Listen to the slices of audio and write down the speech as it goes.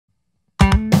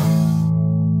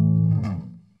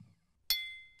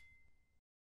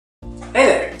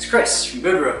Chris from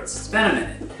Good Roads. It's been a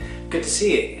minute. Good to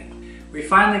see you again. We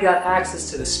finally got access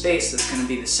to the space that's going to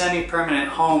be the semi-permanent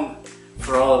home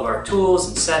for all of our tools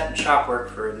and set and shop work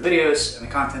for the videos and the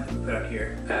content that we put out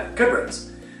here at Good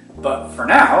Roads. But for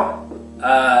now,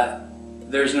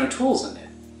 there's no tools in it,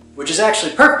 which is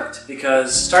actually perfect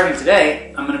because starting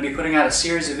today, I'm going to be putting out a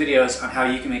series of videos on how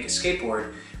you can make a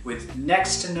skateboard with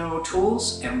next to no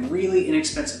tools and really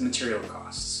inexpensive material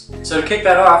costs. So to kick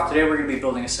that off, today we're going to be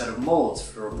building a set of molds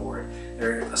for a board.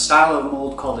 They're a style of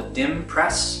mold called a Dimm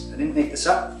Press. I didn't make this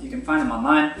up. You can find them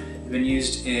online. They've been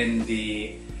used in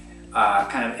the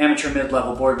kind of amateur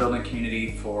mid-level board building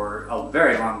community for a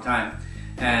very long time.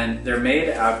 And they're made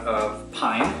out of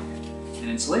pine and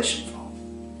insulation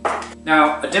foam.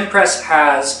 Now, a Dimm Press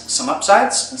has some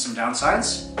upsides and some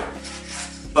downsides,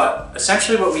 but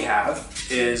essentially what we have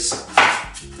is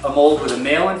a mold with a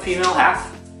male and female half,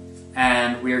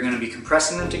 and we are going to be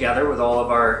compressing them together with all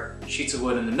of our sheets of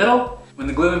wood in the middle. When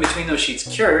the glue in between those sheets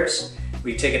cures,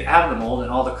 we take it out of the mold and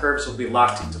all the curves will be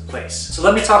locked into place. So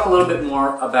let me talk a little bit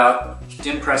more about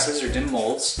Dimm presses or Dimm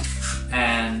molds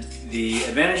and the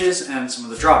advantages and some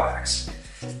of the drawbacks.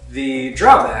 The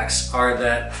drawbacks are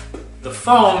that the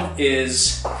foam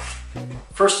is,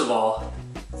 first of all,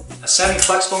 a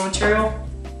semi-flexible material.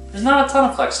 There's not a ton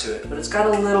of flex to it, but it's got a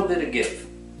little bit of give.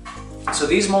 So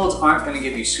these molds aren't going to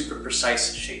give you super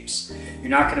precise shapes. You're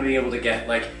not going to be able to get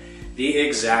like the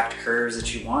exact curves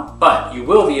that you want, but you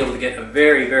will be able to get a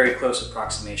very, very close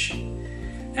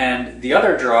approximation. And the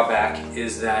other drawback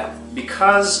is that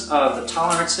because of the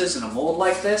tolerances in a mold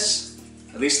like this,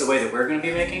 at least the way that we're going to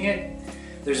be making it,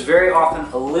 there's very often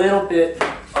a little bit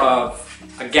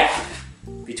of a gap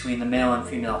between the male and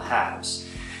female halves.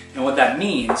 And what that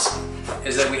means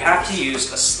is that we have to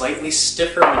use a slightly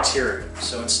stiffer material.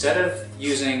 So instead of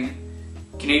using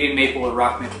Canadian maple or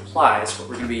rock maple plies, what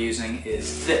we're going to be using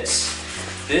is this.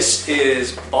 This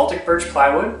is Baltic birch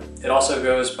plywood. It also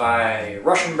goes by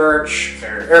Russian birch,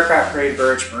 or aircraft grade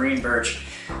birch, marine birch.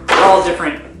 They're all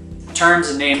different terms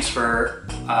and names for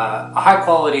a high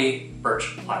quality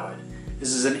birch plywood.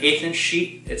 This is an 1/8 inch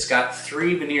sheet. It's got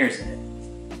 3 veneers in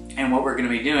it. And what we're going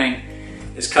to be doing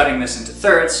is cutting this into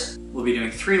thirds. We'll be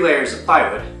doing 3 layers of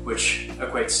plywood, which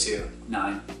equates to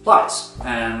 9 plies.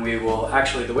 And we will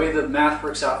actually, the way the math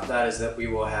works out for that is that we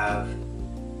will have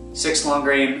 6 long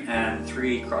grain and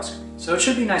 3 cross grain. So it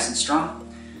should be nice and strong.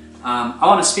 I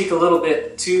want to speak a little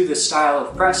bit to the style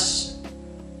of press,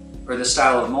 or the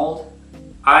style of mold.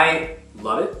 I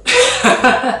love it.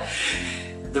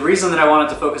 The reason that I wanted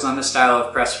to focus on this style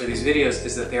of press for these videos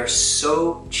is that they are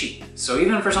so cheap. So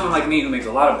even for someone like me who makes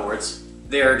a lot of boards,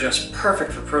 they are just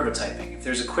perfect for prototyping. If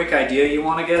there's a quick idea you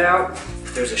want to get out,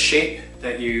 if there's a shape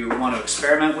that you want to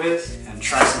experiment with and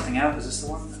try something out, is this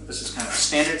the one? This is kind of a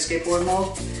standard skateboard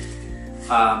mold.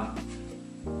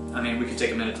 I mean, we could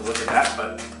take a minute to look at that,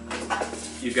 but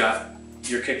you've got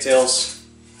your kicktails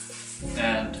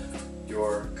and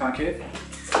your concave.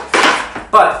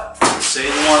 But say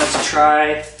you wanted to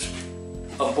try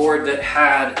a board that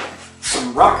had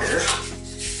some rocker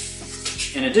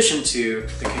in addition to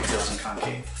the kicktails and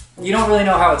concave. You don't really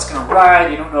know how it's going to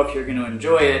ride, you don't know if you're going to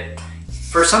enjoy it.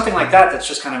 For something like that that's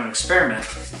just kind of an experiment,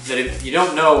 that if you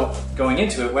don't know going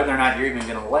into it whether or not you're even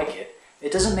going to like it,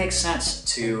 it doesn't make sense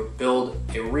to build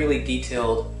a really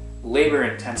detailed,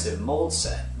 labor-intensive mold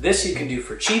set. This you can do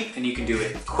for cheap, and you can do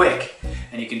it quick,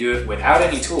 and you can do it without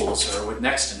any tools or with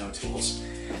next to no tools.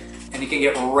 And you can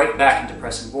get right back into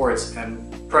pressing boards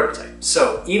and prototype.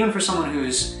 So even for someone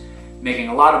who's making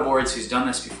a lot of boards, who's done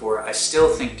this before, I still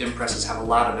think Dimm presses have a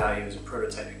lot of value as a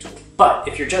prototyping tool. But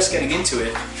if you're just getting into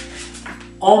it,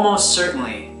 almost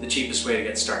certainly the cheapest way to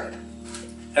get started.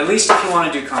 At least if you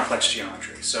want to do complex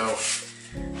geometry. So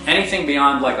anything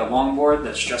beyond like a longboard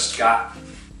that's just got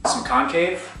some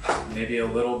concave, maybe a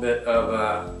little bit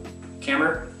of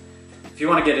camber. If you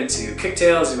want to get into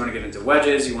kicktails, you want to get into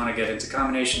wedges, you want to get into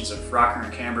combinations of rocker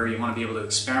and camber, you want to be able to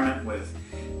experiment with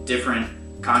different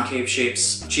concave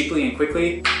shapes cheaply and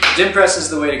quickly, Dimm Press is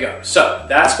the way to go. So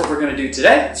that's what we're going to do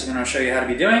today. So we're going to show you how to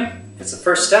be doing. It's the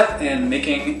first step in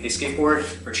making a skateboard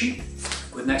for cheap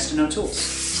with next to no tools.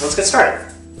 So let's get started.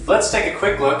 Let's take a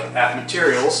quick look at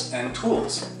materials and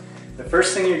tools. The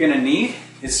first thing you're going to need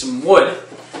is some wood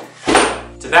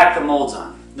to back the molds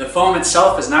on. The foam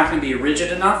itself is not going to be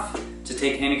rigid enough to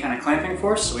take any kind of clamping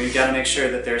force, so we've got to make sure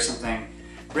that there's something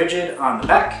rigid on the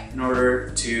back in order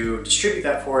to distribute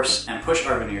that force and push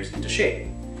our veneers into shape.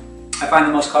 I find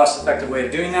the most cost-effective way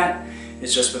of doing that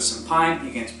is just with some pine.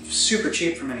 You can get super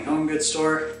cheap from any home goods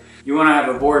store. You want to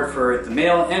have a board for the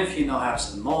male and female halves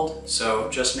of the mold, so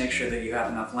just make sure that you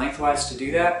have enough lengthwise to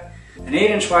do that. An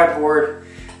 8-inch wide board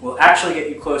will actually get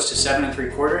you close to 7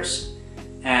 3/4,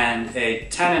 and a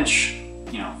 10-inch,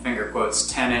 finger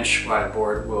quotes, 10-inch wide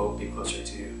board will be closer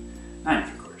to 9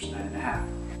 3/4, 9.5.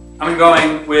 I'm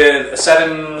going with a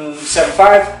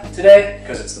 7.75 today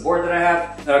because it's the board that I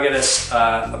have. That'll get us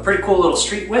a pretty cool little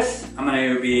street width. I'm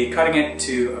going to be cutting it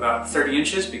to about 30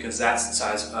 inches because that's the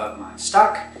size of my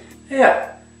stock.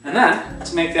 Yeah, and then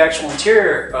to make the actual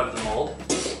interior of the mold,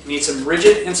 you need some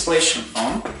rigid insulation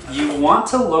foam. You want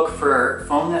to look for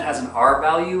foam that has an R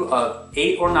value of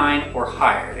 8 or 9 or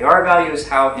higher. The R value is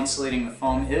how insulating the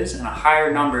foam is, and a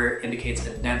higher number indicates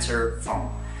a denser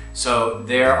foam. So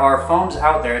there are foams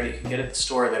out there that you can get at the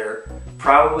store that are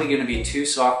probably going to be too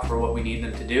soft for what we need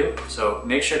them to do. So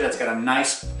make sure that's got a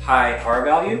nice high R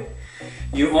value.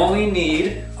 You only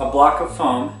need a block of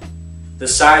foam the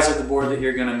size of the board that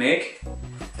you're going to make,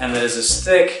 and that is as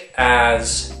thick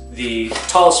as the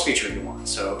tallest feature you want.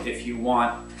 So if you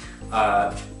want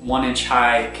 1 inch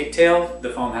high kicktail, the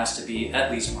foam has to be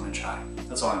at least 1 inch high.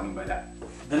 That's all I mean by that.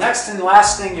 The next and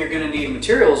last thing you're going to need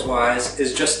materials wise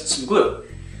is just some glue.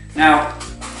 Now,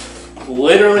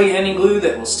 literally any glue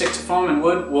that will stick to foam and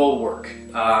wood will work.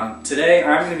 Today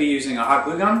I'm going to be using a hot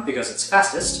glue gun because it's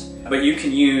fastest, but you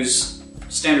can use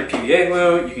standard PVA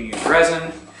glue, you can use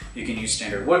resin, you can use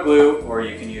standard wood glue, or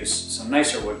you can use some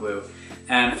nicer wood glue.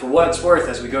 And for what it's worth,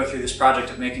 as we go through this project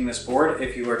of making this board,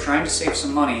 if you are trying to save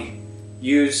some money,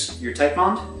 use your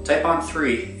Titebond. Titebond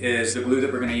 3 is the glue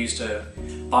that we're going to use to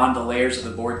bond the layers of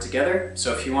the board together.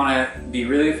 So if you want to be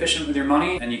really efficient with your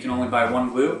money and you can only buy one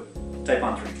glue,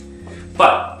 Titebond 3.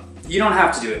 But you don't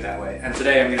have to do it that way, and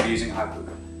today I'm going to be using a hot glue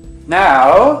gun.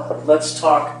 Now, let's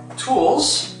talk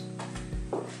tools.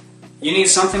 You need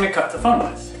something to cut the foam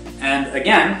with. And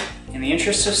again, in the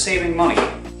interest of saving money,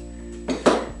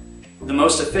 the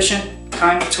most efficient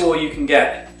kind of tool you can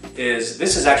get is,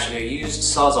 this is actually a used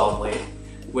Sawzall blade,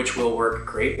 which will work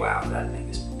great. Wow, that thing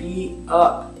is beat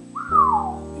up.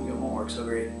 Maybe it won't work so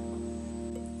great.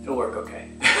 It'll work okay.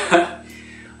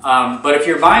 But if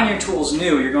you're buying your tools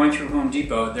new, you're going through Home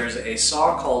Depot, there's a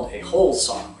saw called a hole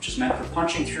saw, which is meant for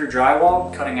punching through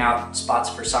drywall, cutting out spots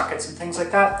for sockets and things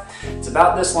like that. It's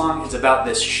about this long, it's about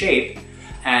this shape,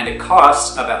 and it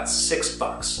costs about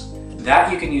 $6.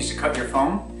 That you can use to cut your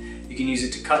foam. You can use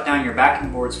it to cut down your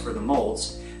backing boards for the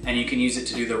molds, and you can use it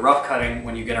to do the rough cutting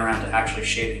when you get around to actually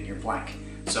shaping your blank.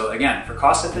 So again, for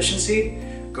cost efficiency,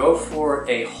 go for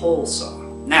a hole saw.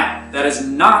 Now, that is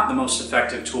not the most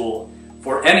effective tool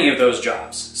for any of those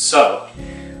jobs. So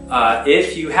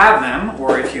if you have them,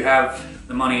 or if you have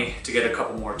the money to get a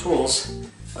couple more tools,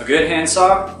 a good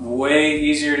handsaw, way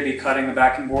easier to be cutting the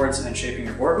backing boards and shaping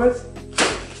your board with.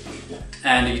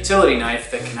 And a utility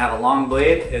knife that can have a long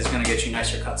blade is going to get you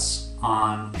nicer cuts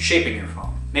on shaping your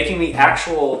foam. Making the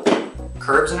actual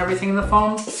curves and everything in the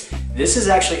foam, this is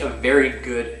actually a very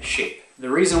good shape. The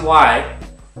reason why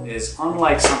is,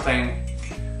 unlike something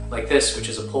like this, which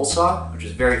is a pull saw, which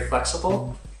is very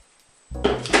flexible,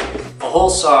 a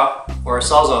hole saw or a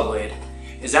Sawzall blade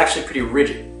is actually pretty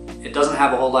rigid. It doesn't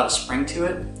have a whole lot of spring to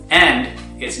it, and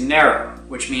it's narrow,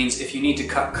 which means if you need to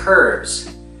cut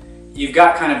curves, you've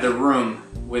got kind of the room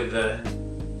with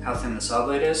how thin the saw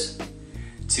blade is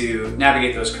to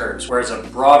navigate those curves. Whereas a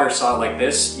broader saw like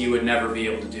this, you would never be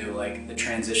able to do like the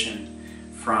transition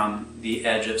from the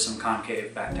edge of some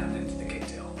concave back down into the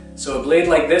kicktail. So a blade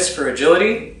like this for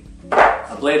agility,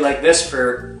 a blade like this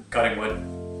for cutting wood,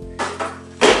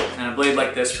 and a blade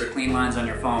like this for clean lines on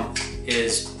your foam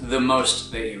is the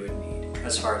most that you would need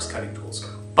as far as cutting tools go.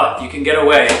 But you can get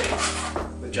away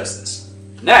with just this.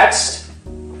 Next,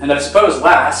 and I suppose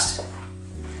last,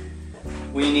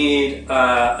 we need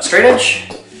a straight edge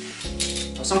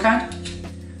of some kind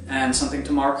and something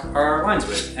to mark our lines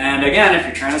with. And again, if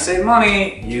you're trying to save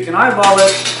money, you can eyeball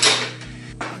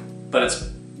it, but it's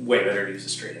way better to use a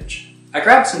straight edge. I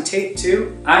grabbed some tape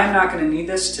too. I'm not going to need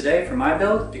this today for my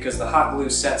build because the hot glue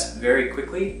sets very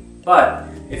quickly, but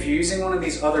if you're using one of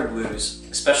these other glues,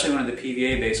 especially one of the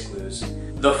PVA based glues,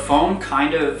 the foam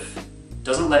kind of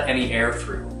doesn't let any air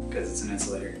through because it's an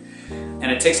insulator,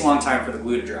 and it takes a long time for the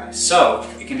glue to dry. So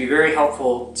it can be very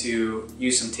helpful to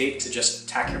use some tape to just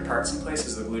tack your parts in place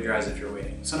as the glue dries if you're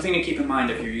waiting. Something to keep in mind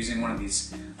if you're using one of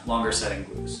these longer setting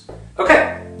glues.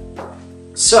 Okay,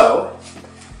 so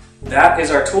that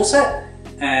is our tool set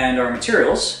and our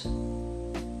materials.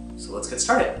 So let's get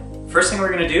started. First thing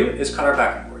we're going to do is cut our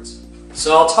backing boards.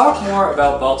 So I'll talk more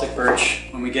about Baltic birch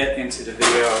when we get into the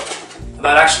video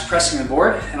about actually pressing the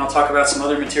board, and I'll talk about some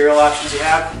other material options you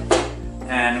have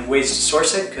and ways to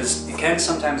source it, because it can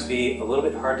sometimes be a little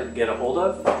bit hard to get a hold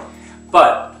of.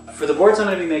 But for the boards I'm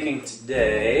going to be making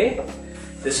today,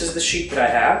 this is the sheet that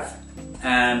I have,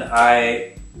 and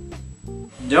I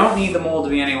don't need the mold to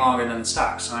be any longer than the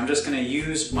stock, so I'm just going to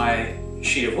use my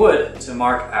sheet of wood to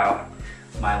mark out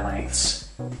my lengths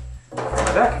for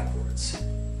my backing boards.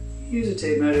 Use a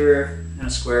tape measure and a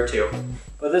square too,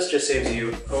 but this just saves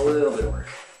you a little bit of work.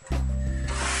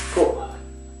 Cool.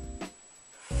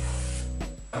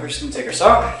 We're just going to take our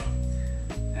saw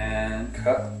and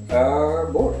cut our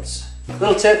boards.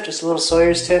 Little tip, just a little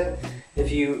sawyer's tip.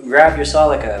 If you grab your saw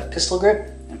like a pistol grip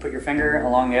and put your finger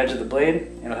along the edge of the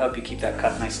blade, it'll help you keep that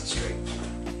cut nice and straight.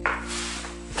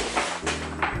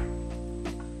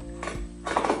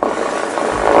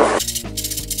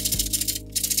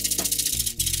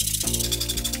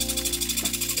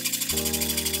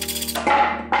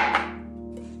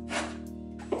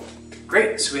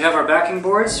 Great, so we have our backing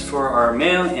boards for our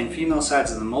male and female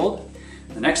sides of the mold.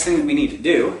 The next thing that we need to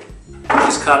do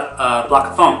is cut a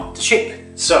block of foam to shape.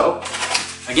 So,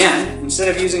 again, instead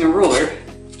of using a ruler,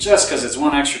 just because it's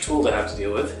one extra tool to have to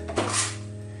deal with,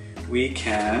 we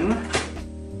can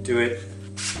do it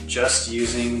just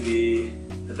using the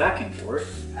backing board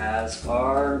as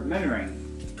our measuring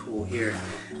tool here.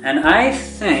 And I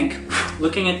think,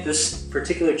 looking at this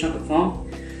particular chunk of foam,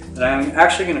 that I'm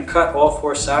actually going to cut all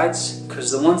four sides,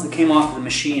 because the ones that came off the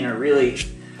machine are really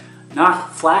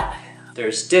not flat.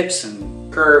 There's dips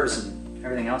and curves and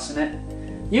everything else in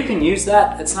it. You can use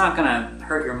that. It's not going to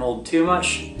hurt your mold too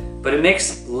much, but it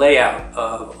makes layout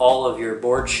of all of your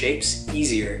board shapes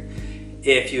easier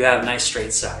if you have nice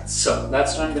straight sides. So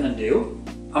that's what I'm going to do.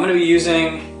 I'm going to be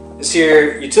using this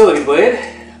here utility blade,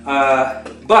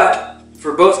 but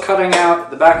for both cutting out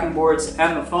the backing boards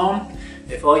and the foam,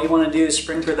 if all you want to do is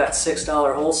spring for that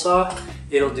 $6 hole saw,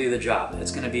 it'll do the job.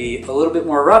 It's going to be a little bit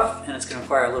more rough and it's going to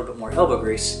require a little bit more elbow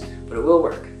grease, but it will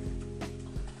work.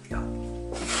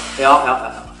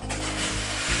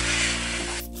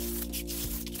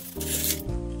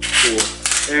 Cool.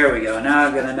 There we go. Now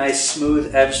I've got a nice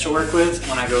smooth edge to work with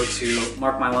when I go to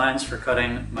mark my lines for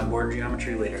cutting my board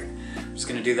geometry later. I'm just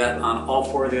going to do that on all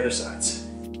four of the other sides.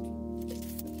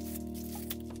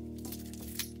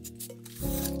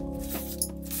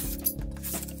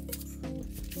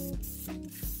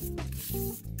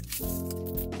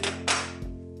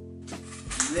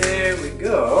 There we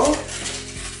go.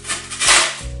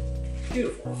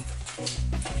 Beautiful.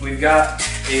 We've got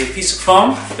a piece of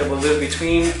foam that will live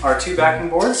between our two backing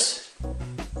boards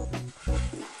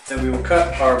that we will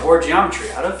cut our board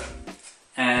geometry out of,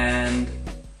 and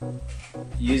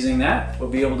using that we'll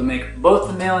be able to make both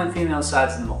the male and female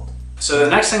sides of the mold. So the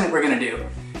next thing that we're going to do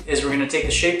is we're going to take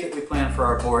the shape that we planned for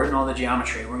our board and all the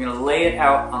geometry, we're going to lay it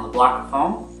out on the block of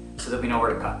foam so that we know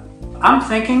where to cut. I'm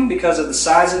thinking, because of the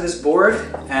size of this board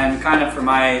and kind of for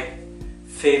my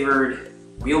favored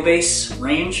wheelbase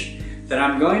range, that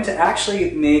I'm going to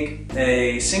actually make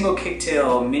a single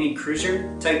kicktail mini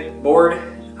cruiser type board.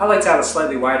 I like to have a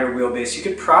slightly wider wheelbase. You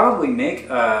could probably make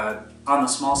on the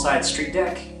small side street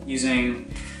deck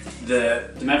using the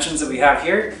dimensions that we have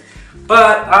here,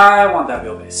 but I want that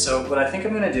wheelbase. So what I think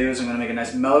I'm going to do is I'm going to make a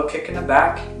nice mellow kick in the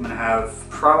back. I'm going to have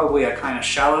probably a kind of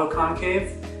shallow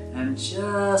concave and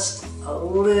just a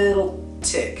little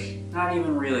tick, not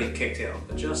even really kicktail,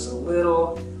 but just a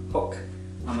little hook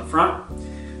on the front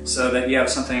so that you have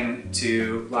something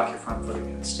to lock your front foot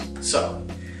against. So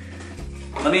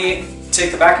let me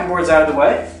take the backing boards out of the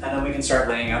way and then we can start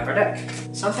laying out our deck.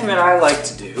 Something that I like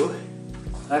to do,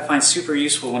 that I find super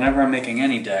useful whenever I'm making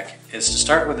any deck, is to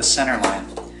start with a center line,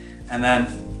 and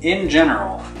then in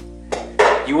general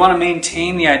you want to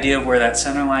maintain the idea of where that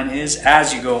center line is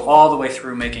as you go all the way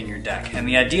through making your deck. And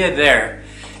the idea there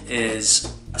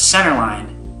is a center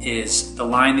line is the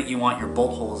line that you want your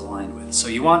bolt holes aligned with. So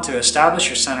you want to establish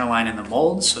your center line in the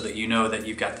mold so that you know that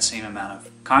you've got the same amount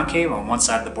of concave on one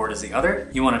side of the board as the other.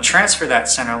 You want to transfer that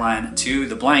center line to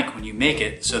the blank when you make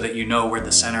it so that you know where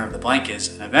the center of the blank is,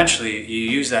 and eventually you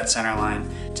use that center line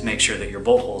to make sure that your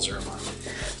bolt holes are aligned.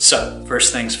 So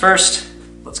first things first,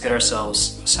 let's get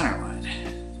ourselves a center line.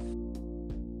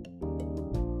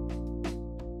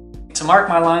 To mark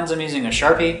my lines, I'm using a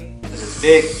Sharpie because it's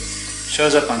big,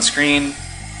 shows up on screen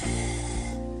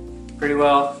pretty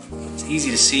well, it's easy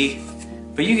to see,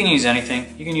 but you can use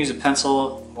anything. You can use a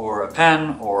pencil or a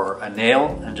pen or a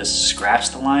nail and just scratch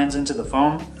the lines into the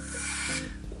foam.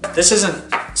 This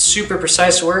isn't super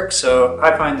precise work, so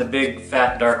I find the big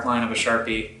fat dark line of a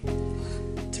Sharpie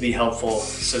to be helpful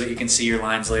so that you can see your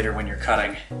lines later when you're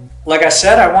cutting. Like I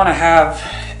said, I want to have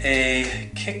a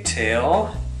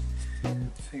kicktail.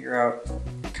 Figure out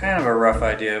kind of a rough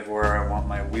idea of where I want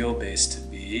my wheelbase to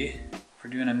be. If we're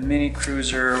doing a mini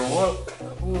cruiser, what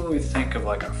do we think of,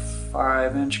 like a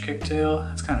 5-inch kicktail?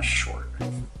 That's kind of short.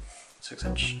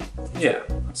 6-inch? Yeah,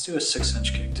 let's do a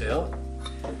 6-inch kicktail.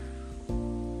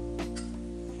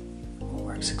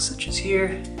 Mark 6 inches here,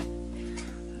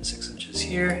 and 6 inches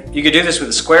here. You could do this with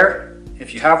a square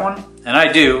if you have one, and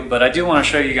I do, but I do want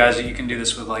to show you guys that you can do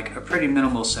this with like a pretty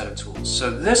minimal set of tools.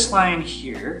 So this line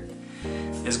here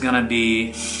is gonna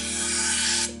be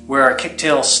where our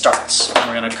kicktail starts.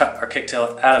 We're gonna cut our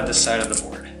kicktail out of this side of the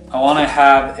board. I wanna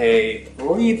have a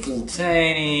little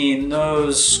tiny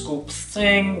nose scoop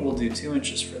thing. We'll do 2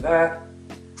 inches for that.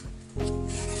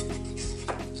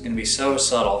 It's gonna be so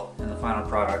subtle in the final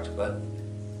product, but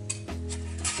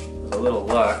with a little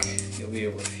luck, you'll be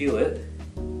able to feel it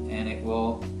and it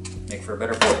will make for a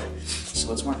better board. So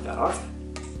let's mark that off.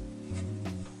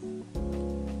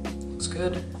 Looks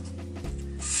good.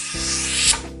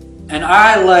 And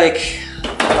I like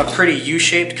a pretty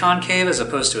U-shaped concave as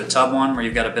opposed to a tub one where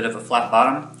you've got a bit of a flat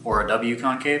bottom, or a W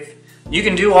concave. You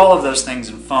can do all of those things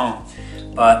in foam,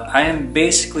 but I am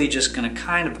basically just gonna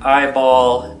kind of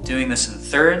eyeball doing this in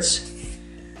thirds,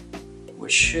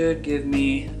 which should give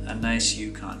me a nice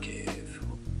U concave.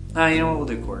 Now, you know what, we'll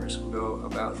do quarters. We'll go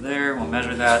about there, we'll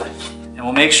measure that, and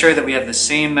we'll make sure that we have the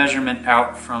same measurement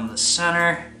out from the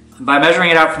center. By measuring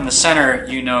it out from the center,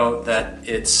 you know that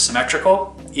it's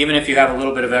symmetrical. Even if you have a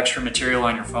little bit of extra material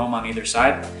on your foam on either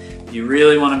side, you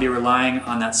really want to be relying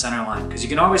on that center line, because you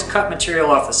can always cut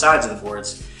material off the sides of the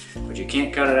boards, but you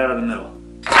can't cut it out of the middle.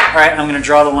 All right, I'm going to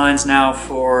draw the lines now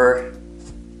for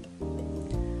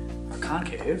our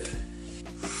concave.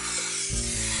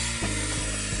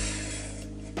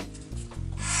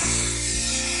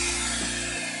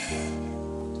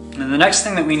 And the next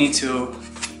thing that we need to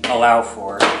allow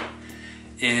for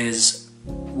is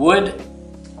wood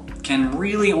can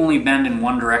really only bend in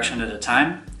one direction at a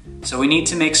time. So we need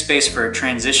to make space for a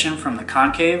transition from the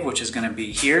concave, which is going to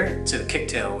be here, to the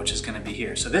kicktail, which is going to be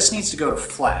here. So this needs to go to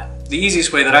flat. The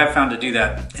easiest way that I've found to do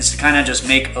that is to kind of just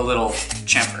make a little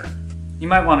chamfer. You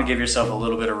might want to give yourself a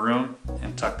little bit of room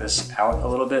and tuck this out a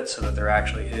little bit so that there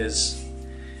actually is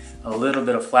a little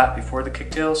bit of flat before the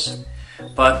kicktails.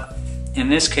 But in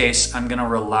this case, I'm going to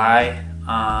rely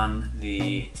on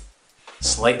the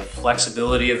slight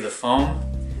flexibility of the foam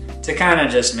to kind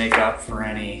of just make up for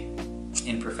any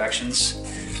imperfections.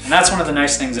 And that's one of the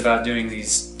nice things about doing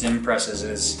these Dimm presses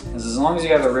is as long as you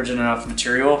have a rigid enough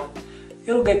material,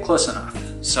 it'll get close enough.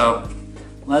 So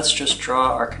let's just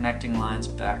draw our connecting lines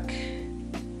back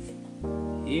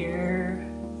here.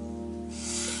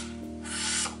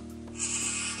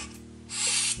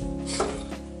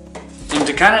 And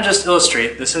to kind of just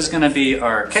illustrate, this is going to be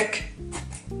our kick,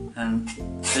 and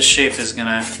this shape is going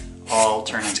to all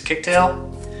turn into kicktail.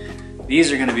 These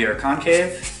are going to be our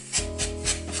concave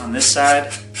on this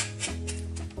side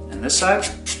and this side.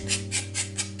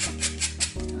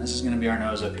 And this is going to be our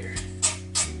nose up here.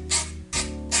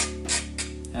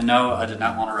 And no, I did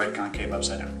not want to write concave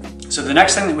upside down. So the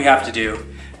next thing that we have to do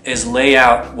is lay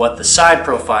out what the side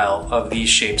profile of these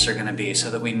shapes are going to be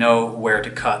so that we know where to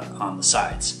cut on the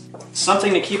sides.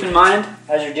 Something to keep in mind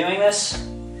as you're doing this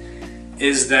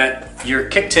is that your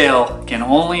kicktail can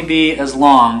only be as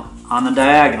long on the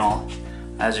diagonal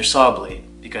as your saw blade,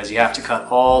 because you have to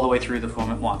cut all the way through the foam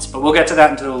at once. But we'll get to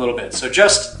that in a little bit. So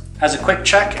just as a quick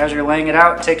check, as you're laying it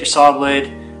out, take your saw blade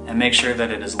and make sure that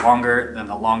it is longer than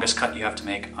the longest cut you have to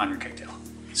make on your kicktail.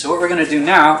 So what we're going to do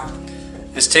now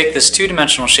is take this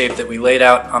two-dimensional shape that we laid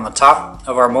out on the top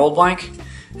of our mold blank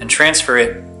and transfer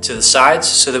it to the sides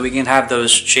so that we can have those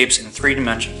shapes in 3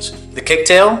 dimensions. The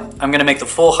kicktail, I'm going to make the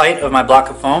full height of my block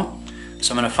of foam.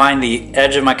 So I'm going to find the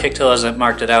edge of my kicktail as I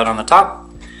marked it out on the top,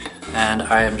 and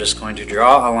I am just going to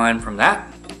draw a line from that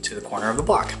to the corner of the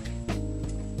block.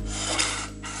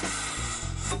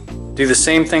 Do the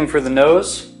same thing for the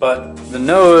nose, but the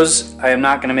nose I am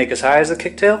not going to make as high as the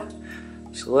kicktail.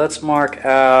 So let's mark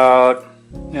out,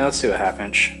 let's do a 1/2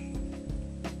 inch.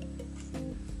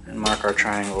 And mark our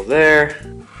triangle there.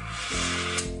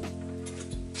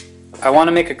 I want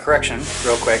to make a correction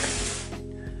real quick.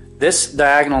 This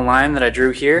diagonal line that I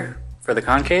drew here for the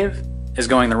concave is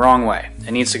going the wrong way.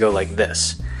 It needs to go like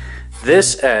this.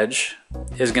 This edge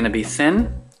is going to be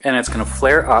thin and it's going to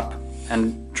flare up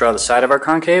and draw the side of our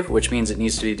concave, which means it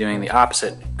needs to be doing the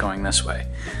opposite, going this way.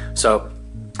 So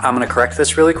I'm going to correct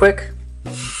this really quick.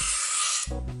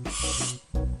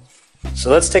 So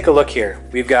let's take a look here.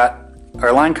 We've got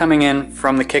our line coming in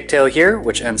from the kicktail here,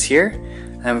 which ends here,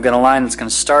 and we've got a line that's going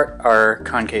to start our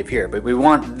concave here. But we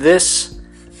want this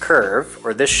curve,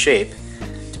 or this shape,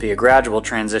 to be a gradual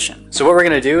transition. So what we're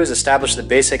going to do is establish the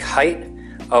basic height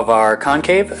of our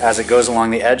concave as it goes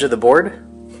along the edge of the board.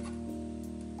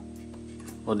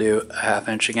 We'll do a 1/2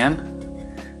 inch again.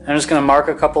 I'm just going to mark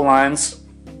a couple lines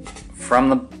from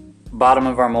the bottom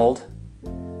of our mold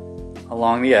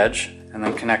along the edge and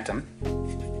then connect them.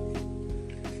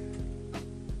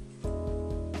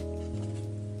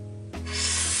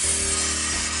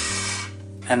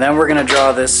 And then we're gonna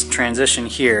draw this transition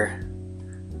here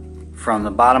from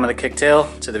the bottom of the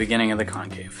kicktail to the beginning of the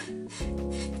concave.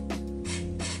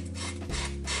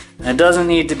 And it doesn't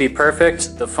need to be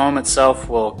perfect. The foam itself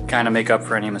will kind of make up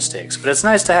for any mistakes, but it's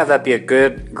nice to have that be a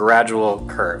good gradual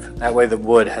curve. That way the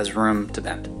wood has room to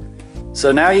bend.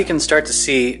 So now you can start to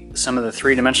see some of the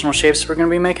three-dimensional shapes we're going to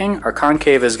be making. Our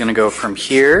concave is going to go from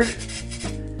here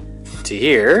to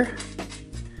here,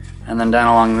 and then down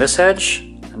along this edge,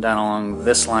 and down along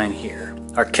this line here.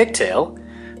 Our kicktail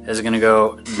is going to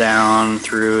go down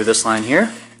through this line here,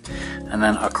 and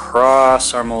then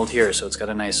across our mold here, so it's got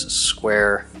a nice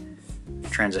square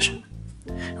transition.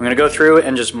 I'm going to go through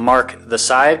and just mark the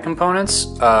side components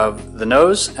of the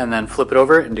nose, and then flip it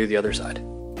over and do the other side.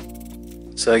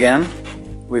 So again,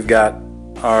 we've got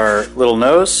our little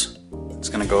nose, it's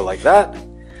going to go like that,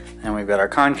 and we've got our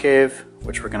concave,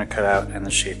 which we're going to cut out, and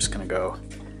the shape's going to go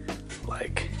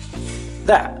like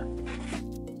that.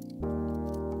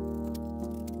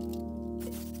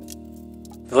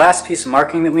 The last piece of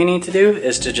marking that we need to do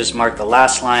is to just mark the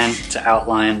last line to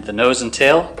outline the nose and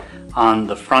tail on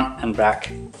the front and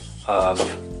back of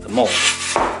the mold.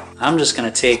 I'm just going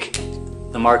to take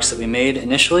the marks that we made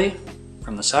initially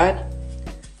from the side,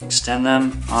 extend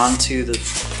them onto the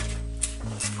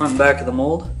front and back of the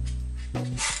mold,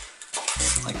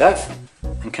 like that,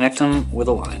 and connect them with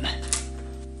a line.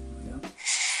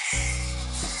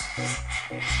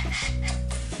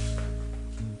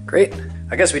 Great.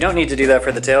 I guess we don't need to do that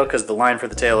for the tail because the line for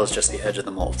the tail is just the edge of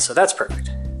the mold, so that's perfect.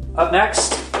 Up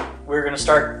next, we're going to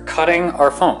start cutting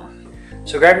our foam.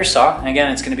 So grab your saw, and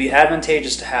again, it's going to be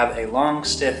advantageous to have a long,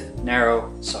 stiff,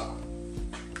 narrow saw.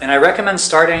 And I recommend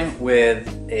starting with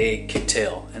a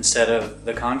kicktail instead of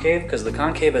the concave, because the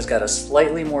concave has got a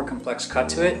slightly more complex cut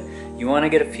to it. You want to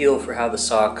get a feel for how the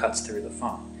saw cuts through the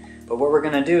foam. But what we're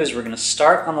going to do is we're going to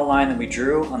start on the line that we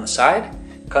drew on the side,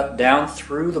 cut down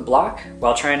through the block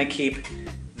while trying to keep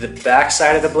the back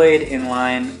side of the blade in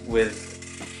line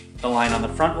with the line on the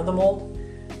front of the mold,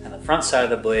 and the front side of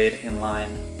the blade in line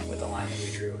with the line that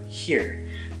we drew here.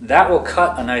 That will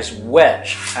cut a nice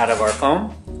wedge out of our foam,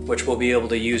 which we'll be able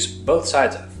to use both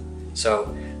sides of.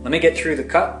 So let me get through the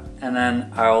cut, and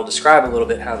then I'll describe a little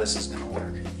bit how this is going to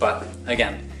work. But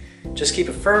again, just keep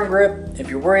a firm grip. If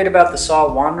you're worried about the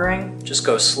saw wandering, just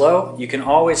go slow. You can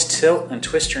always tilt and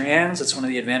twist your hands. That's one of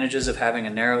the advantages of having a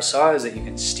narrow saw, is that you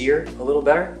can steer a little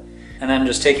better. And then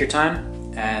just take your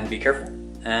time and be careful,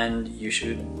 and you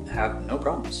should have no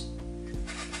problems.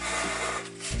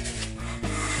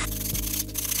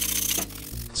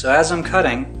 So as I'm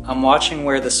cutting, I'm watching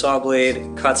where the saw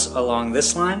blade cuts along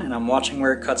this line, and I'm watching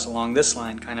where it cuts along this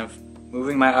line, kind of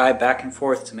moving my eye back and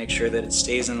forth to make sure that it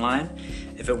stays in line.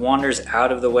 If it wanders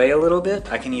out of the way a little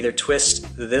bit, I can either twist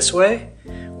this way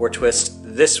or twist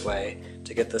this way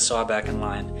to get the saw back in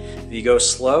line. If you go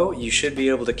slow, you should be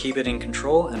able to keep it in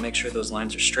control and make sure those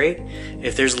lines are straight.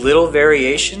 If there's little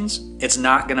variations, it's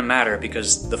not going to matter,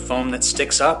 because the foam that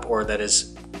sticks up or that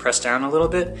is pressed down a little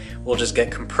bit will just get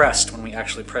compressed when we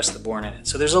actually press the board in it.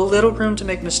 So there's a little room to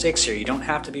make mistakes here. You don't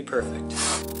have to be perfect.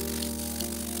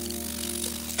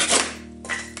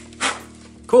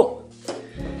 Cool.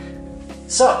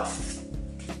 So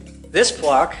this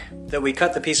block that we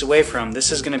cut the piece away from,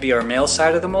 this is going to be our male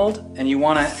side of the mold, and you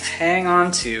want to hang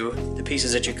on to the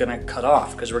pieces that you're going to cut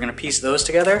off, because we're going to piece those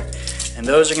together, and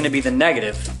those are going to be the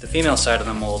negative, the female side of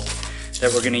the mold,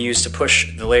 that we're going to use to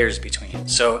push the layers between.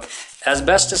 So as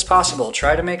best as possible,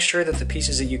 try to make sure that the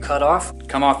pieces that you cut off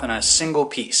come off in a single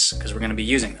piece, because we're going to be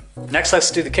using them. Next,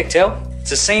 let's do the kicktail. It's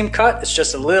the same cut, it's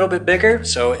just a little bit bigger,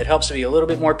 so it helps to be a little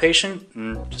bit more patient,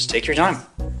 and just take your time.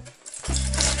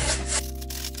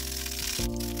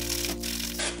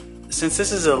 Since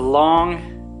this is a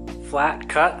long, flat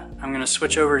cut, I'm going to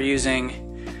switch over to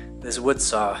using this wood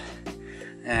saw.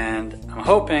 And I'm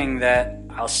hoping that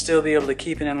I'll still be able to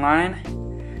keep it in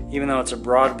line. Even though it's a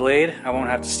broad blade, I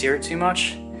won't have to steer it too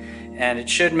much. And it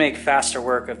should make faster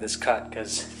work of this cut,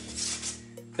 because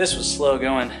this was slow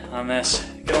going on this.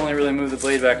 You can only really move the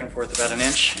blade back and forth about an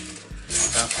inch.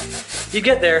 So you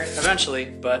get there eventually,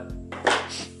 but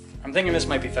I'm thinking this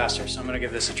might be faster, so I'm going to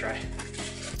give this a try.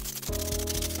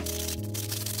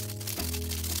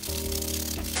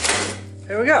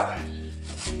 There we go.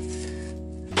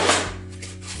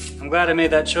 I'm glad I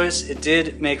made that choice. It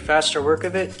did make faster work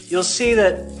of it. You'll see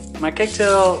that my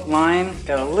kicktail line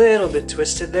got a little bit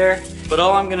twisted there, but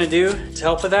all I'm gonna do to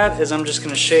help with that is I'm just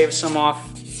gonna shave some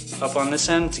off up on this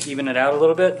end to even it out a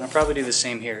little bit. I'll probably do the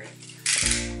same here.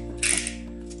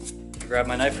 Grab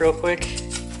my knife real quick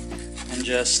and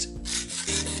just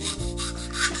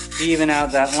even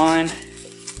out that line.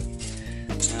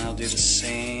 And I'll do the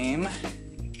same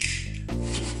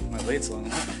my blade's long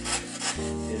enough.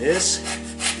 It is.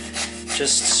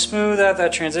 Just smooth out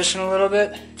that transition a little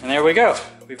bit, and there we go.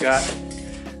 We've got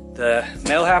the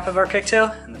male half of our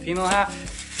kicktail and the female half,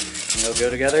 and they'll go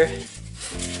together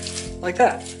like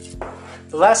that.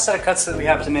 The last set of cuts that we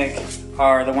have to make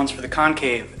are the ones for the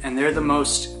concave, and they're the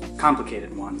most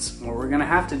complicated ones. What we're gonna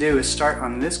have to do is start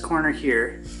on this corner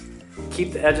here,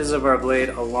 keep the edges of our blade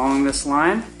along this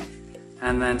line,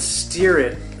 and then steer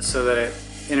it so that it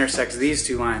intersects these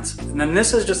two lines. And then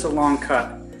this is just a long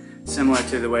cut, similar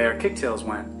to the way our kicktails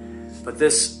went. But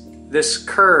this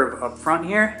curve up front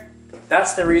here,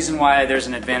 that's the reason why there's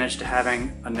an advantage to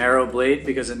having a narrow blade,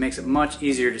 because it makes it much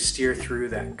easier to steer through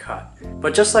that cut.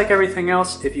 But just like everything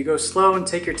else, if you go slow and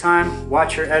take your time,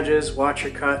 watch your edges, watch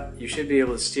your cut, you should be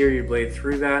able to steer your blade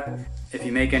through that. If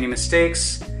you make any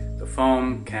mistakes, the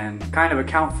foam can kind of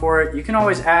account for it. You can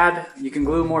always add, you can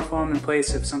glue more foam in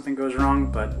place if something goes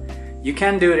wrong, but you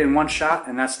can do it in one shot,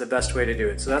 and that's the best way to do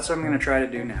it. So that's what I'm gonna try to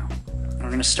do now.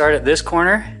 We're gonna start at this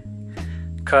corner,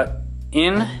 cut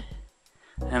in,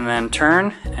 and then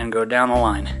turn and go down the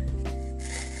line.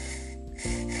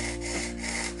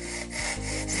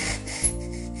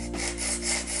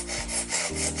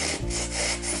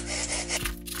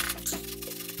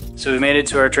 So we made it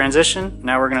to our transition.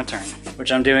 Now we're gonna turn,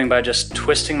 which I'm doing by just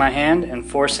twisting my hand and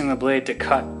forcing the blade to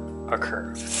cut a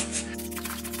curve.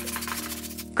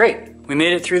 Great. We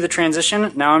made it through the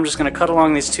transition. Now I'm just going to cut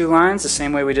along these two lines the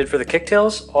same way we did for the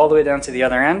kicktails, all the way down to the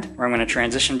other end, where I'm going to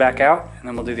transition back out, and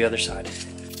then we'll do the other side.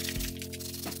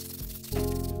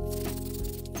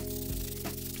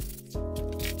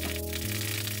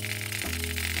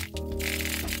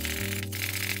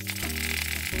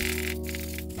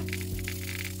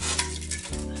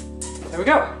 There we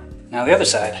go. Now the other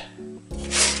side.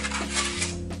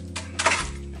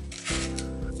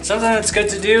 Something that's good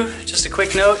to do, just a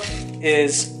quick note,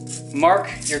 is mark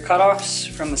your cutoffs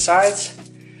from the sides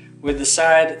with the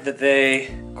side that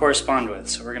they correspond with.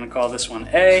 So we're going to call this one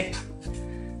A,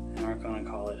 and we're going to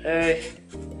call it A,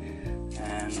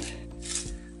 and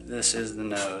this is the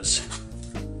nose.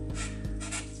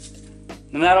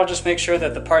 And that'll just make sure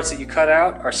that the parts that you cut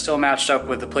out are still matched up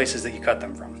with the places that you cut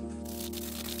them from.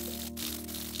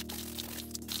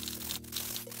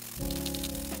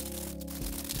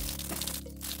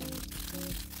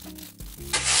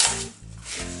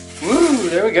 Woo,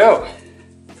 there we go.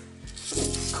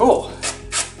 Cool.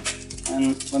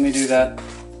 And let me do that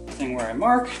thing where I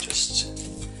mark, just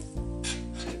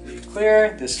to be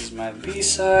clear. This is my B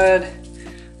side,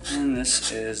 and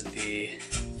this is the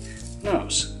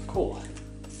nose. Cool.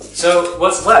 So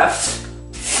what's left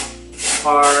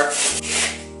are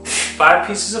 5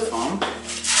 pieces of foam.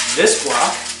 This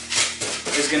block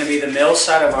is going to be the male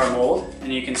side of our mold,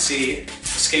 and you can see the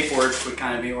skateboard would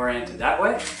kind of be oriented that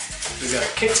way. We've got a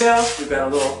kicktail, we've got a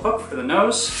little hook for the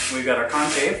nose, we've got our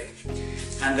concave,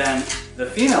 and then the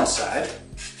female side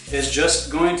is just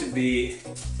going to be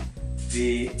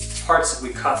the parts that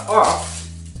we cut off,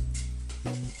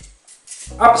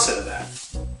 opposite of that.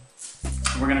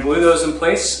 We're going to glue those in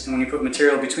place, and when you put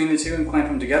material between the two and clamp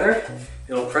them together,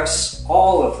 it'll press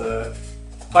all of the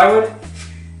plywood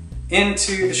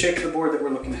into the shape of the board that we're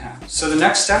looking to have. So the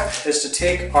next step is to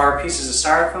take our pieces of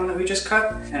styrofoam that we just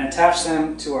cut and attach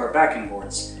them to our backing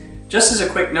boards. Just as a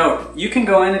quick note, you can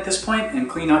go in at this point and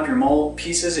clean up your mold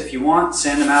pieces if you want,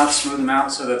 sand them out, smooth them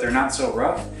out so that they're not so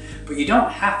rough, but you don't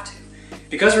have to.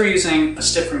 Because we're using a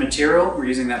stiffer material, we're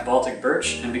using that Baltic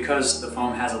birch, and because the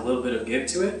foam has a little bit of give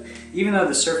to it, even though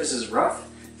the surface is rough,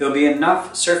 there'll be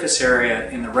enough surface area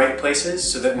in the right places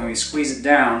so that when we squeeze it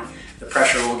down, the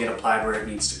pressure will get applied where it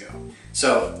needs to go.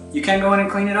 So you can go in and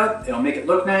clean it up, it'll make it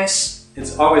look nice.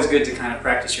 It's always good to kind of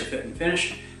practice your fit and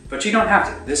finish, but you don't have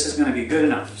to. This is gonna be good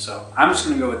enough. So I'm just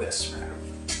gonna go with this for now.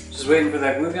 Just waiting for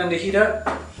that glue gun to heat up.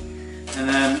 And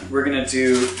then we're gonna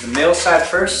do the male side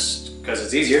first, because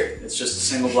it's easier. It's just a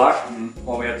single block, and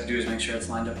all we have to do is make sure it's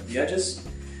lined up at the edges.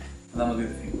 And then we'll do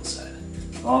the female side.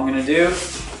 All I'm gonna do,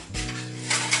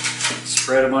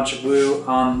 spread a bunch of glue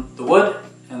on the wood,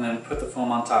 and then put the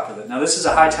foam on top of it. Now this is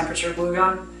a high temperature glue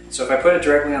gun, so if I put it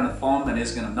directly on the foam, then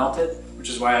it's gonna melt it, which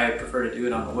is why I prefer to do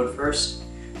it on the wood first.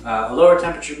 A lower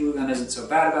temperature glue gun isn't so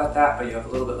bad about that, but you have a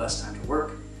little bit less time to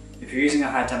work. If you're using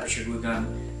a high temperature glue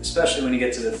gun, especially when you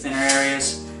get to the thinner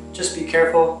areas, just be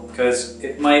careful because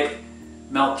it might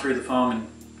melt through the foam and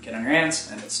get on your hands,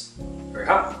 and it's very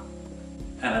hot.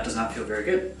 And that does not feel very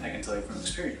good, I can tell you from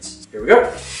experience. Here we go.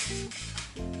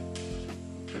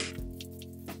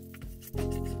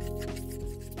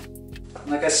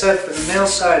 Like I said, for the male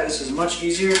side, this is much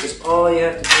easier because all you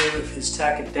have to do is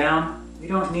tack it down. We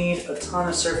don't need a ton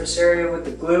of surface area with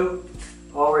the glue.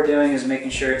 All we're doing is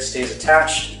making sure it stays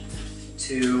attached.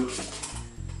 to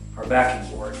our backing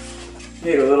board.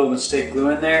 Made a little mistake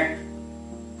gluing there,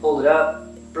 pulled it up,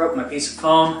 broke my piece of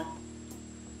foam.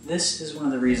 This is one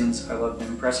of the reasons I love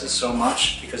Dimm presses so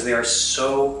much, because they are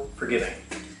so forgiving.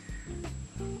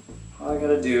 All I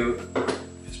gotta do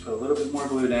is put a little bit more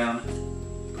glue down,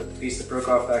 put the piece that broke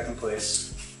off back in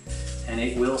place, and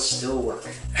it will still work.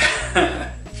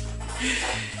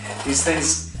 These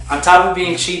things, on top of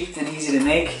being cheap and easy to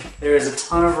make, there is a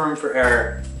ton of room for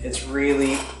error.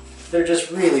 They're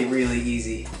just really, really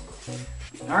easy.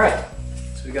 All right,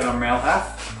 so we got our male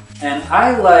half. And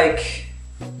I like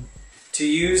to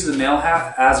use the male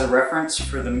half as a reference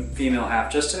for the female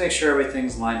half, just to make sure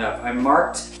everything's lined up. I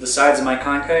marked the sides of my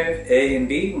concave, A and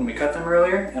B, when we cut them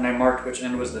earlier, and I marked which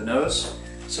end was the nose.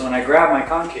 So when I grab my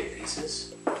concave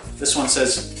pieces, this one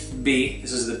says B,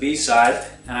 this is the B side,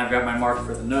 and I've got my mark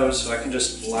for the nose, so I can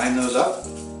just line those up.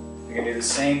 I can do the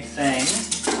same thing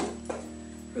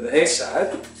for the A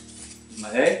side. My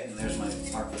A, and there's my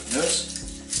mark for the nose.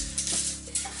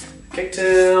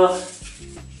 Kicktail,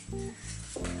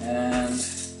 and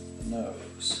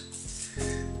nose.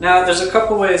 Now there's a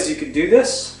couple ways you could do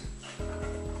this.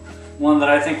 One that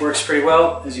I think works pretty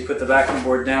well is you put the backing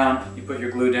board down, you put your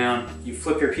glue down, you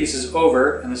flip your pieces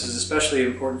over, and this is especially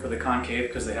important for the concave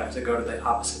because they have to go to the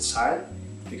opposite side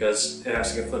because it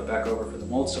has to get flipped back over for the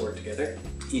molds to work together.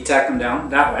 You tack them down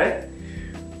that way.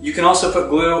 You can also put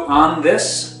glue on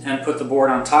this and put the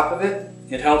board on top of it.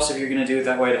 It helps if you're going to do it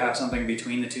that way to have something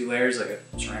between the two layers, like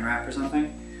a shrine wrap or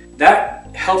something.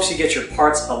 That helps you get your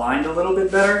parts aligned a little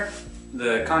bit better.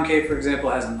 The concave, for example,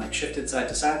 hasn't like shifted side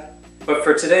to side. But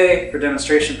for today, for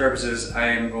demonstration purposes, I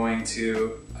am going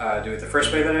to do it the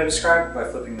first way that I described, by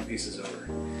flipping the pieces over.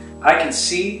 I can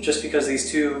see, just because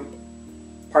these two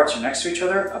parts are next to each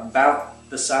other, about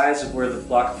the size of where the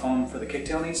block of foam for the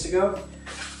kicktail needs to go.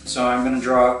 So I'm going to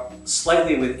draw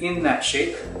slightly within that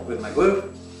shape with my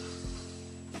glue.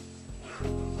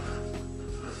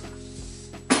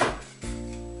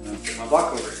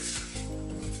 Block over.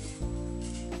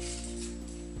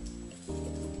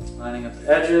 Lining up the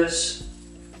edges,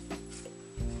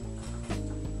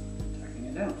 tacking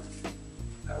it down.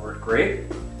 That worked great.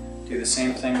 Do the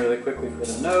same thing really quickly for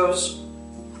the nose.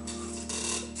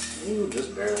 Ooh,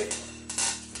 just barely.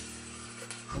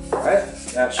 All right,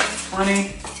 that should be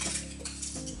plenty.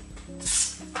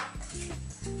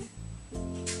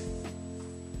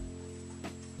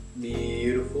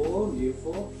 Beautiful,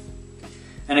 beautiful.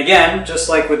 And again, just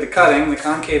like with the cutting, the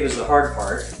concave is the hard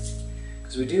part,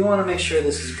 because we do want to make sure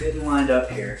this is good and lined up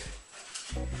here.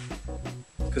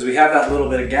 Because we have that little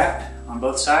bit of gap on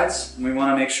both sides, and we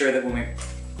want to make sure that when we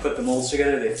put the molds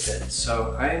together, they fit.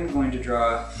 So I am going to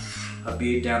draw a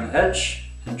bead down the edge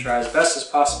and try as best as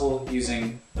possible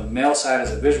using the male side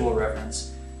as a visual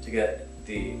reference to get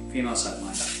the female side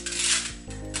lined up.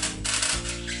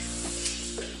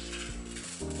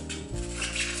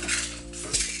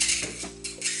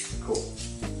 Cool.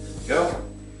 There we go.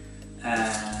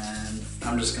 And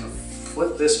I'm just going to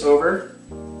flip this over.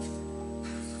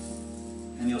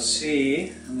 And you'll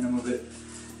see, I'm going to move it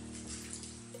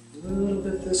a little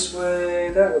bit this way.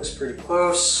 That looks pretty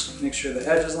close. Make sure the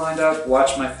edge is lined up.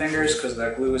 Watch my fingers because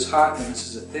that glue is hot and this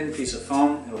is a thin piece of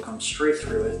foam. It'll come straight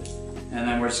through it. And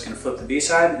then we're just going to flip the B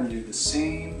side and do the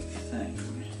same thing.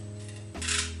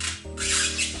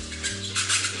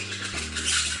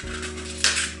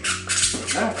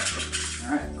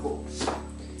 All right, cool.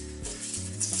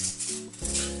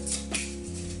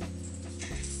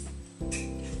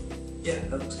 Yeah,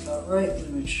 that looks about right. Let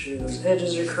me make sure those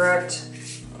edges are correct.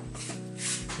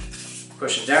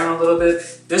 Push it down a little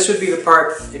bit. This would be the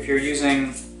part if you're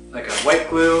using like a white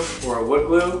glue or a wood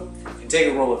glue. You take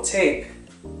a roll of tape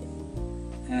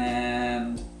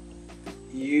and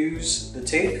use the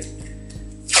tape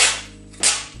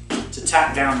to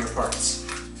tack down your parts.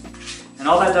 And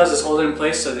all that does is hold it in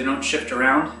place so they don't shift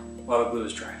around while the glue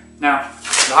is drying. Now,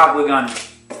 the hot glue gun,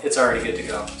 it's already good to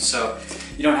go. So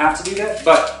you don't have to do that,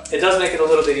 but it does make it a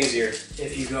little bit easier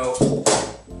if you go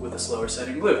with a slower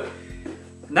setting glue.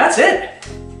 And that's it.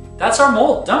 That's our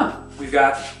mold done. We've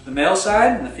got the male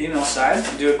side and the female side.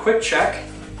 Do a quick check.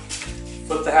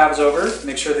 Flip the halves over,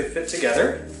 make sure they fit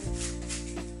together.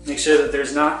 Make sure that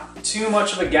there's not too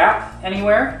much of a gap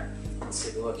anywhere. Let's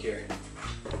take a look here.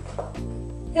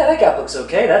 Yeah, that gap looks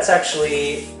okay. That's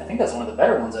actually, I think that's one of the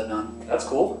better ones I've done. That's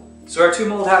cool. So our two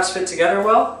mold halves fit together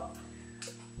well.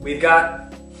 We've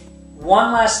got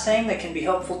one last thing that can be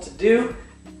helpful to do,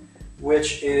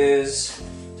 which is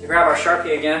to grab our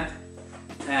Sharpie again,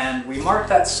 and we mark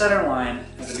that center line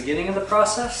at the beginning of the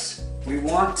process. We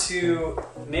want to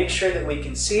make sure that we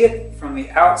can see it from the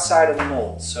outside of the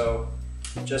mold. So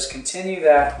just continue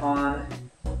that on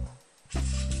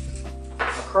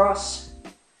across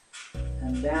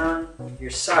and down your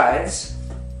sides.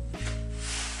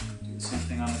 Do the same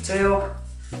thing on the tail.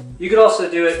 You could also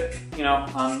do it, you know,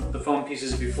 on the foam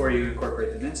pieces before you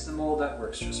incorporate them into the mold. That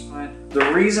works just fine.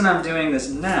 The reason I'm doing this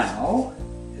now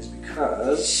is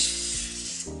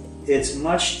because it's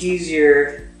much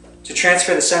easier to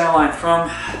transfer the center line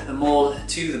from the mold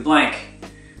to the blank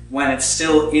when it's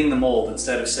still in the mold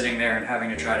instead of sitting there and having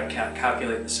to try to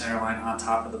calculate the center line on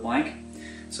top of the blank.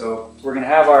 So we're gonna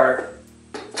have our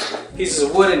pieces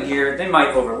of wood in here. They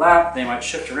might overlap, they might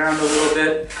shift around a little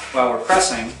bit while we're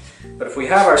pressing, but if we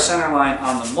have our center line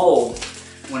on the mold,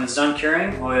 when it's done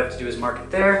curing, all we have to do is mark it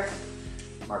there,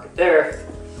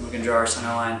 and we can draw our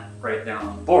center line right down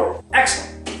on the board.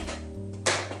 Excellent.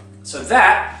 So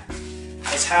that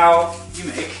is how you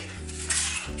make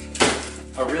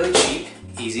a really cheap,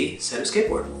 easy set of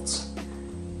skateboard molds.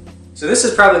 So this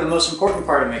is probably the most important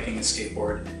part of making a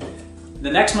skateboard. The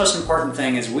next most important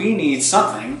thing is we need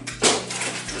something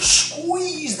to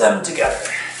squeeze them together.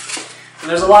 And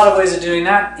there's a lot of ways of doing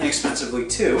that inexpensively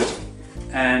too.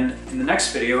 And in the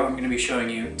next video, I'm going to be showing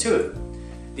you two of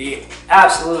them. The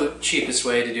absolute cheapest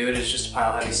way to do it is just to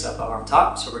pile heavy stuff up on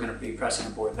top. So we're going to be pressing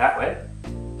a board that way.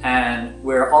 And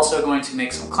we're also going to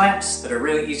make some clamps that are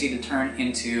really easy to turn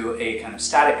into a kind of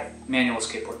static manual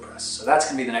skateboard press. So that's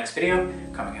going to be the next video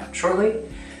coming out shortly.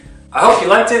 I hope you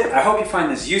liked it. I hope you find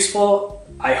this useful.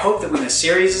 I hope that when the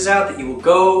series is out that you will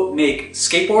go make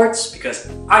skateboards,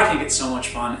 because I think it's so much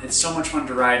fun. It's so much fun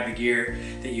to ride the gear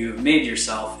that you've made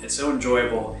yourself. It's so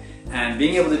enjoyable. And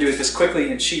being able to do it this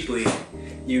quickly and cheaply,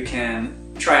 you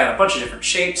can try out a bunch of different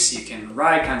shapes. You can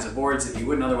ride kinds of boards that you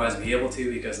wouldn't otherwise be able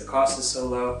to because the cost is so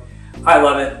low. I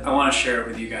love it. I want to share it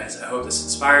with you guys. I hope this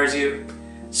inspires you.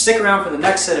 Stick around for the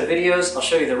next set of videos. I'll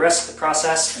show you the rest of the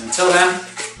process. And until then,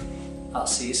 I'll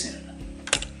see you soon.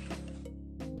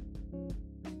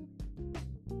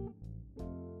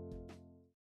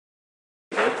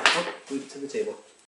 Oh, to the table.